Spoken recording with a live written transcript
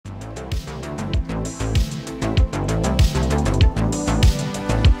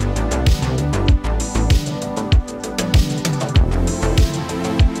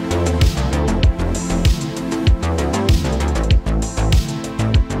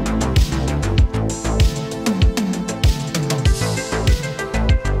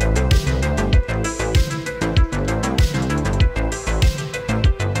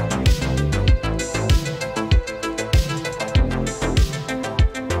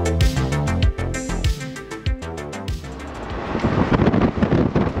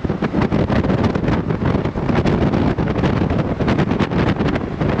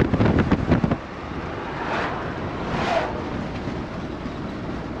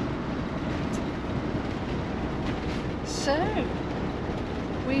So,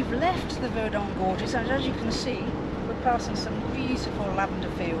 we've left the Verdon Gorges, and as you can see, we're passing some beautiful lavender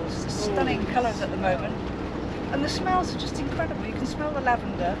fields, stunning colours at the moment, and the smells are just incredible. You can smell the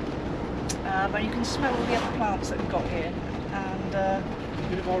lavender, and you can smell all the other plants that we've got here, and a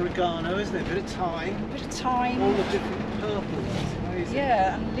bit of oregano, isn't it? A bit of thyme. a bit of thyme. All the different purples. It's amazing.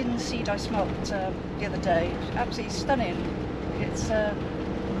 Yeah, and linseed I smelt the other day. Absolutely stunning. It's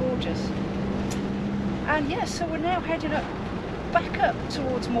gorgeous. And yes, so we're now heading back up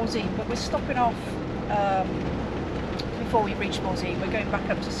towards Morzine, but we're stopping off before we reach Morzine. We're going back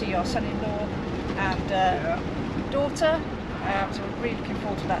up to see our son-in-law and daughter. So we're really looking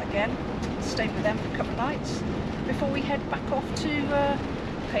forward to that again. Staying with them for a couple of nights before we head back off to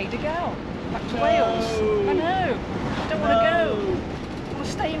Pays de Galles, back to Wales. I know, I don't want to go. I want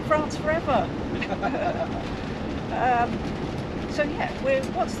to stay in France forever. So yeah,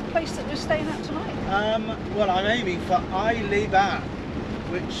 what's the place that we're staying at tonight? Well, I'm aiming for Aix-Les-Bain,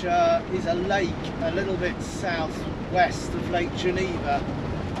 which is a lake a little bit southwest of Lake Geneva.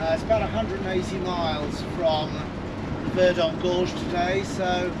 It's about 180 miles from Verdon Gorge today,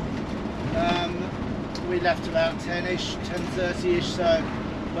 so we left about 10ish, 10:30ish, so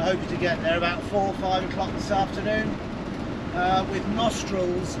we're hoping to get there about 4 or 5 o'clock this afternoon. With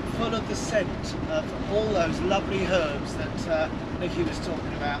nostrils full of the scent of all those lovely herbs that Nikki was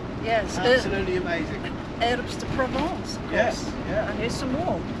talking about. Yes, absolutely amazing. Herbs de Provence, of course. Yes, yeah. And here's some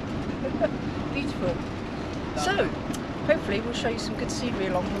more. Beautiful. So, hopefully we'll show you some good scenery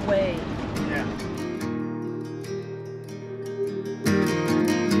along the way. Yeah.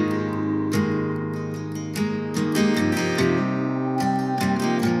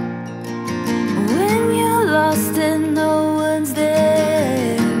 When you're lost and no one's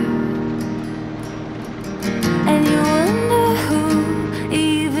there, and you wonder who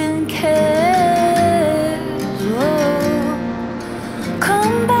even cares, oh,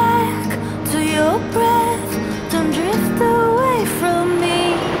 come back to your breath, don't drift away from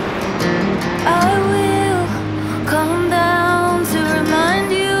me. I will come down to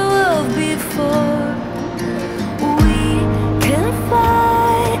remind you of before. We can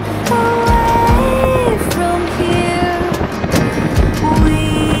fly away from here. We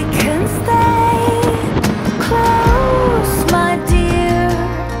can stay close, my dear,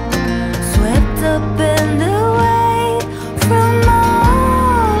 swept up and away from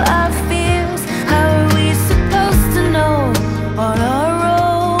all our fears. How are we supposed to know on our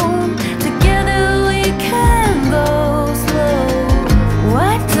own? Together we can go slow.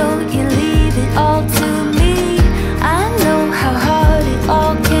 Why don't you leave it all to me? I know how hard it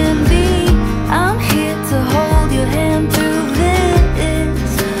all can be. I'm here to hold your hand through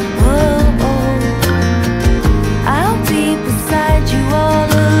this. Whoa, I'll be beside you all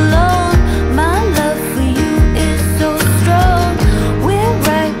alone. My love for you is so strong. We're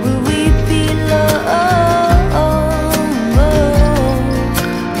right where we belong.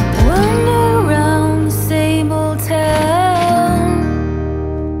 Wander around the same old town.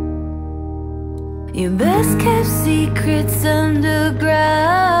 Your best kept secrets underground.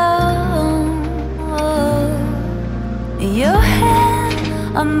 Your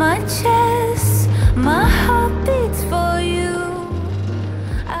hand on my chest, my heart beats for you.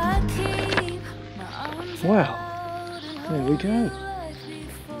 I keep my arms Wow, out and there we go. hold like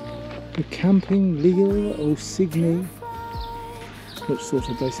before. The Camping L'ile Aux Cygnes, which sort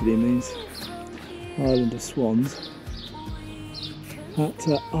of basically means Island of Swans, at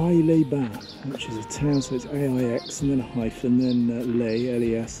Aix-Les-Bain, which is a town, so it's A-I-X and then a hyphen, then Les,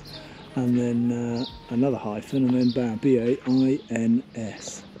 L-E-S, and then another hyphen, and then Bain,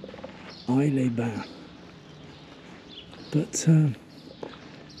 B-A-I-N-S. Aix-Les-Bain. But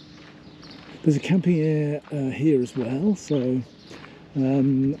there's a camping area here as well, so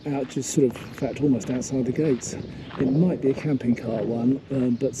out just sort of, in fact, almost outside the gates. It might be a camping car one,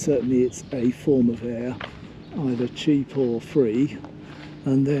 but certainly it's a form of air, either cheap or free.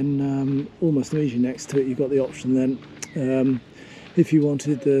 And then almost immediately next to it you've got the option then, if you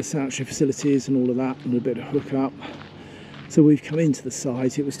wanted the sanctuary facilities and all of that and a bit of hookup. So we've come into the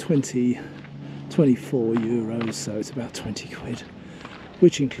site, it was 24 euros, so it's about 20 quid,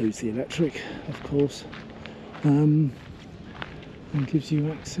 which includes the electric, of course, and gives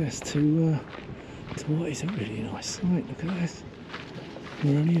you access to what is a really nice site. Look at this.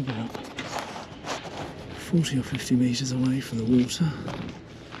 We're only about 40 or 50 metres away from the water.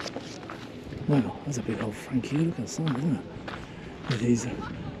 Wow, that's a big old Frankie. Look at the sun, isn't it? With these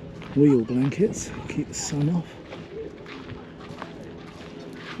wheel blankets, keep the sun off.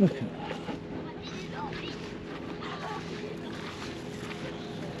 Look at that.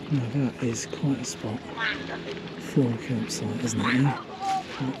 Now that is quite a spot for a campsite, isn't it? Eh?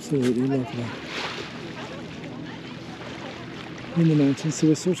 Absolutely lovely. In the mountains, so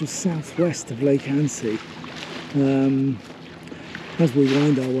we're sort of southwest of Lake Annecy. As we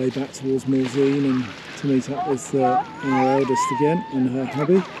wind our way back towards Morzine and to meet up with our eldest again and her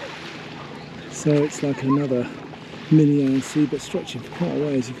hubby. So it's like another mini Annecy, but stretching for quite a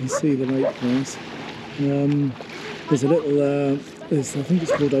way, as you can see the lake grass. There's a little, I think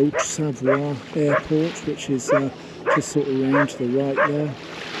it's called Aix-Les-Bain Airport, which is just sort of round to the right there.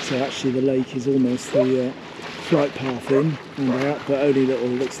 So actually the lake is almost the flight path in and out, but only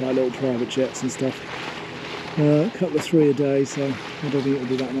looks like little private jets and stuff. A couple of 3 a day, so I don't think it'll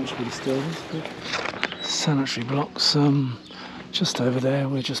be that much of a disturbance. But sanitary blocks just over there.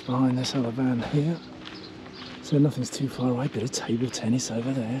 We're just behind this other van here, so nothing's too far away. Bit of table tennis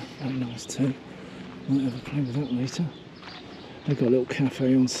over there, very nice too. Might have a play with that later. They've got a little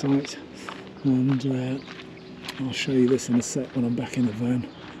cafe on site, and I'll show you this in a sec when I'm back in the van,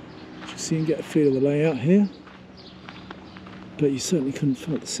 just so you can get a feel of the layout here. But you certainly couldn't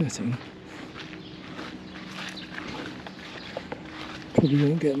fault the setting. Probably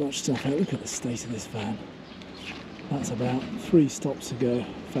won't get much stuff out. Look at the state of this van. That's about 3 stops ago. In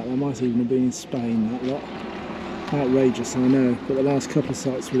fact, that might even have been in Spain, that lot. Outrageous, I know. But the last couple of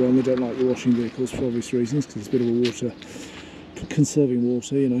sites we're on, we don't like the washing vehicles for obvious reasons, because it's a bit of a water, conserving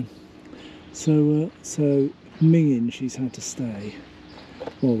water, you know. So Mingin, she's had to stay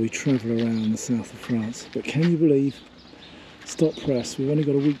while we travel around the south of France. But can you believe, stop press, we've only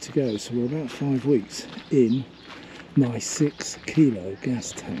got a week to go, so we're about 5 weeks in. My 6 kilo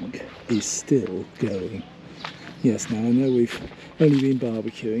gas tank is still going. Yes, now I know we've only been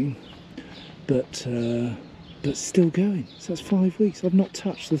barbecuing, but still going. So that's 5 weeks. I've not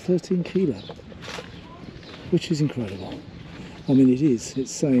touched the 13 kilo, which is incredible. I mean, it is.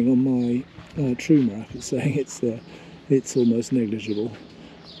 It's saying on my Truma app, it's saying it's almost negligible,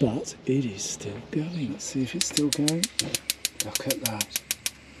 but it is still going. Let's see if it's still going. Look at that.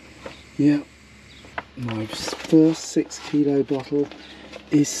 Yeah. My first 6 kilo bottle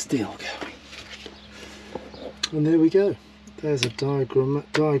is still going. And there we go. There's a diagram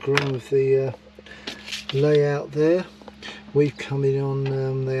of the layout there. We've come in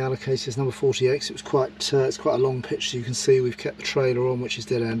on the allocated number 48. So it's quite a long pitch. So you can see we've kept the trailer on, which is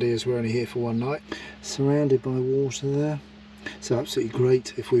dead handy as we're only here for one night. Surrounded by water there. So absolutely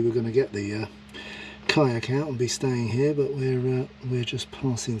great if we were going to get the kayak out and be staying here, but we're just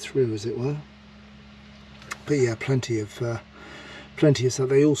passing through, as it were. But yeah, plenty of stuff.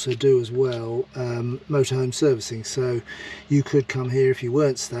 They also do as well motorhome servicing, so you could come here if you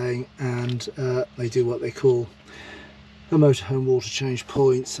weren't staying, and they do what they call a motorhome water change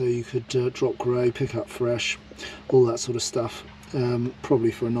point, so you could drop grey, pick up fresh, all that sort of stuff,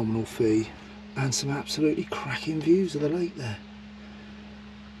 probably for a nominal fee, and some absolutely cracking views of the lake there.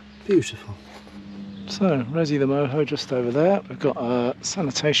 Beautiful. So Resi the Moho just over there. We've got a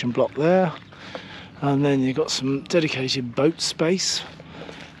sanitation block there. And then you've got some dedicated boat space.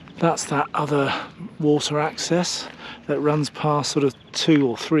 That's that other water access that runs past sort of 2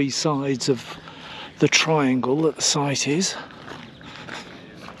 or 3 sides of the triangle that the site is.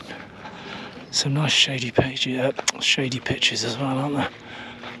 Some nice shady pitches as well, aren't there?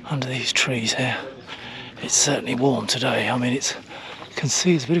 Under these trees here. It's certainly warm today. I mean, you can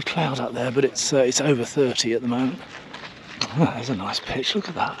see there's a bit of cloud up there, but it's over 30 at the moment. Oh, there's a nice pitch. Look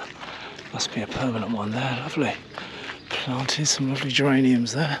at that. Must be a permanent one there, lovely. Planted some lovely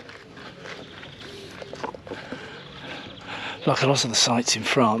geraniums there. Like a lot of the sites in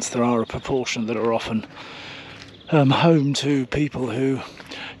France, there are a proportion that are often home to people who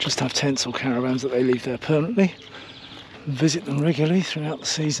just have tents or caravans that they leave there permanently. Visit them regularly throughout the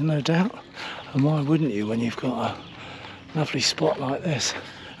season, no doubt. And why wouldn't you when you've got a lovely spot like this?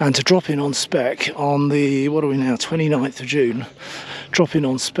 And to drop in on spec on the, what are we now, 29th of June, drop in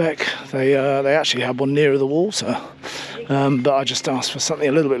on spec, they actually had one nearer the water, but I just asked for something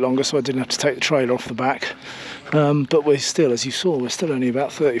a little bit longer so I didn't have to take the trailer off the back, but we're still, as you saw, we're still only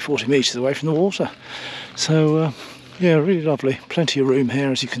about 30-40 metres away from the water, so yeah, really lovely. Plenty of room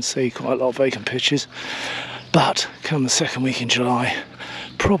here, as you can see, quite a lot of vacant pitches, but come the second week in July,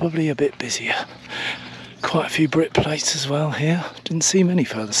 probably a bit busier. Quite a few Brit plates as well here. Didn't see many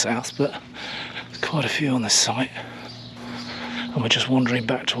further south, but quite a few on this site. And we're just wandering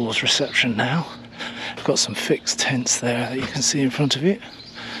back towards reception now. We've got some fixed tents there that you can see in front of you.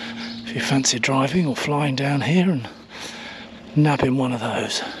 If you fancy driving or flying down here and nabbing one of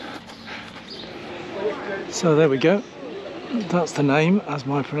those. So there we go. That's the name, as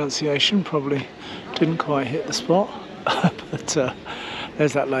my pronunciation probably didn't quite hit the spot. But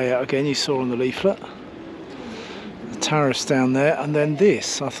There's that layout again you saw on the leaflet. The tariffs down there, and then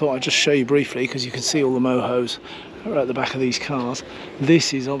this, I thought I'd just show you briefly because you can see all the mohos are at the back of these cars.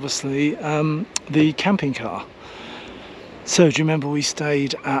 This is obviously the camping car. So do you remember we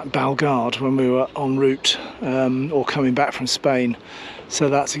stayed at Bellegarde when we were en route or coming back from Spain? So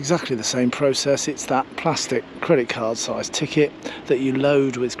that's exactly the same process. It's that plastic credit card size ticket that you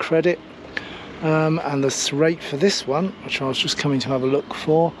load with credit. And the rate for this one, which I was just coming to have a look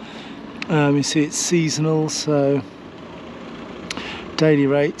for, you see it's seasonal, so daily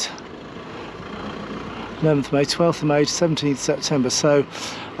rate 11th May, 12th of May, 17th September. So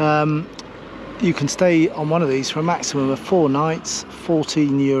you can stay on one of these for a maximum of 4 nights,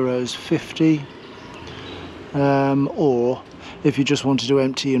 €14.50, or if you just want to do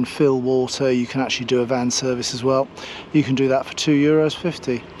empty and fill water, you can actually do a van service as well. You can do that for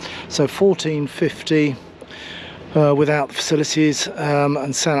 €2.50. So $14.50 without the facilities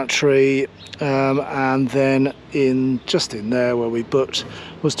and sanitary, and then just in there where we booked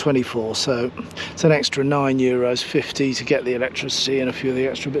was 24. So it's an extra €9.50 to get the electricity and a few of the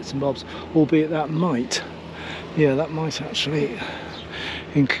extra bits and bobs. Albeit that might actually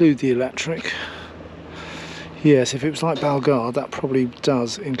include the electric. Yes, if it was like Bellegarde, that probably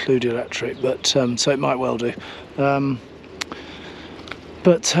does include electric, but so it might well do.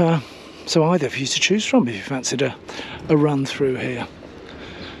 So either for you to choose from if you fancied a run through here.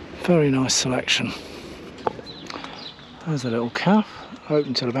 Very nice selection. There's a little calf,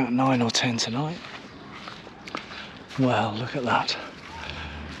 open till about 9 or 10 tonight. Well, look at that.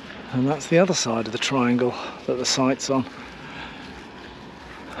 And that's the other side of the triangle that the site's on.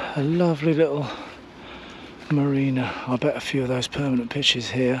 A lovely little marina. I bet a few of those permanent pitches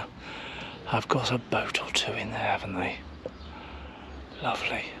here have got a boat or two in there, haven't they?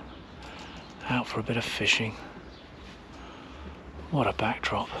 Lovely. Out for a bit of fishing. What a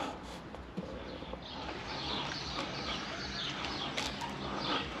backdrop.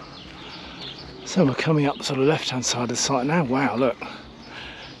 So we're coming up the sort of left hand side of the site now. Wow, look.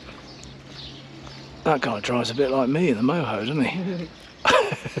 That guy drives a bit like me in the moho, doesn't he?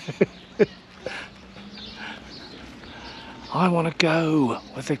 I want to go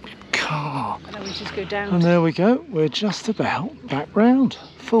with the car. And then we just go down. And there we go. We're just about back round.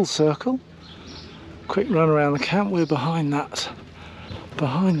 Full circle. Quick run around the camp. We're behind that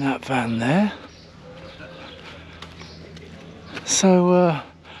van there. So,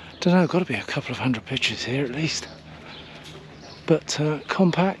 don't know, got to be a couple of 100 pitches here at least. But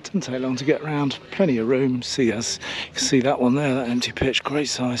compact, doesn't take long to get around. Plenty of room. See us. You can see that one there, that empty pitch. Great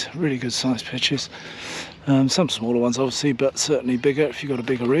size. Really good size pitches. Some smaller ones obviously, but certainly bigger if you've got a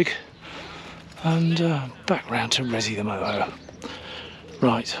bigger rig. And back round to Resi the Moho.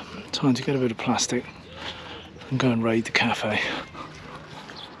 Right, time to get a bit of plastic and go and raid the cafe.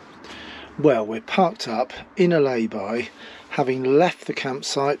 Well, we're parked up in a lay-by, having left the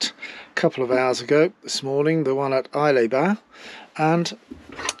campsite a couple of hours ago this morning, the one at Aix-Les-Bain, and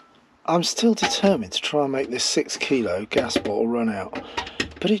I'm still determined to try and make this 6 kilo gas bottle run out,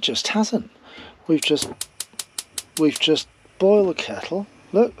 but it just hasn't. We've just boiled the kettle.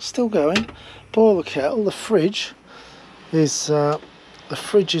 Look, still going. Boil the kettle. The fridge is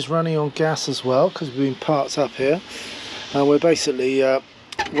running on gas as well because we've been parked up here, and we're basically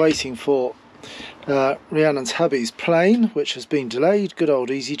waiting for Rhiannon's hubby's plane, which has been delayed. Good old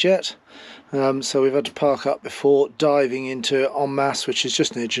EasyJet. So we've had to park up before diving into En Masse, which is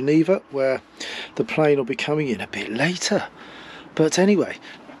just near Geneva, where the plane will be coming in a bit later. But anyway,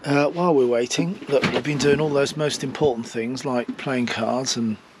 while we're waiting, look, we've been doing all those most important things like playing cards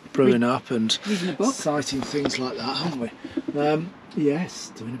and brewing up and sighting things like that, haven't we?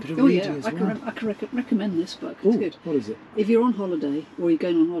 Yes, doing a bit of reading as well. I can recommend this book. It's good. What is it? If you're on holiday or you're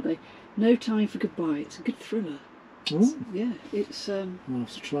going on holiday, No Time for Goodbye. It's a good thriller. It's I'll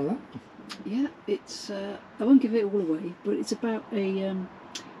have to try that. Yeah, it's I won't give it all away, but it's about a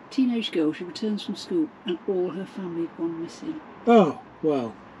teenage girl. She returns from school and all her family have gone missing. Oh,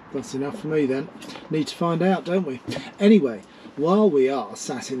 well, that's enough for me then. Need to find out, don't we? Anyway, while we are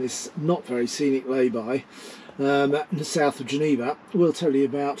sat in this not very scenic lay-by south of Geneva, we'll tell you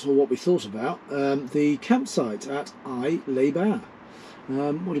about, or what we thought about, the campsite at Aix-Les-Bains.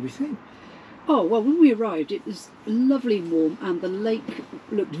 What did we think? Oh, well, when we arrived, it was lovely and warm, and the lake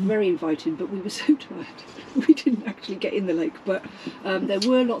looked very inviting, but we were so tired. We didn't actually get in the lake, but there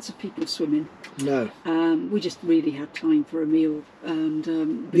were lots of people swimming. No. We just really had time for a meal and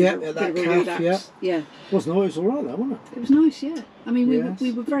that calf, yeah. It was all right though, wasn't it? It was nice, yeah. I mean,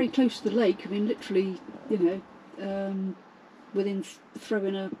 we were very close to the lake. I mean, literally, within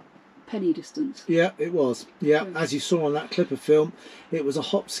throwing a penny distance. Yeah, it was. Yeah, as you saw on that clip of film, it was a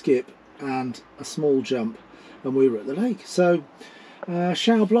hop, skip and a small jump, and we were at the lake. So,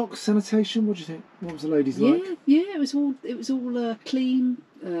 shower block, sanitation. What do you think? What was the ladies like? Yeah, it was all clean.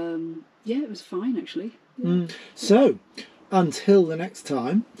 Yeah, it was fine actually. Yeah. So, until the next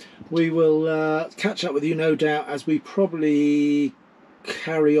time, we will catch up with you, no doubt, as we probably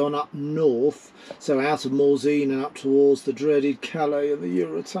carry on up north, so out of Morzine and up towards the dreaded Calais and the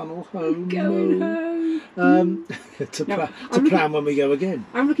Eurotunnel home. Going home. To plan when we go again.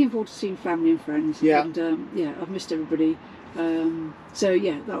 I'm looking forward to seeing family and friends. Yeah. And yeah, I've missed everybody. So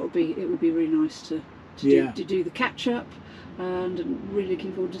yeah, it would be really nice to do the catch up, and I'm really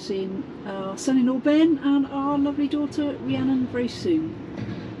looking forward to seeing our son-in-law Ben and our lovely daughter Rhiannon very soon.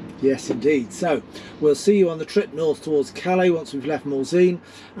 Yes, indeed. So we'll see you on the trip north towards Calais once we've left Morzine,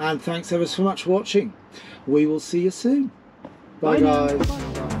 and thanks ever so much for watching. We will see you soon. Bye guys. Bye.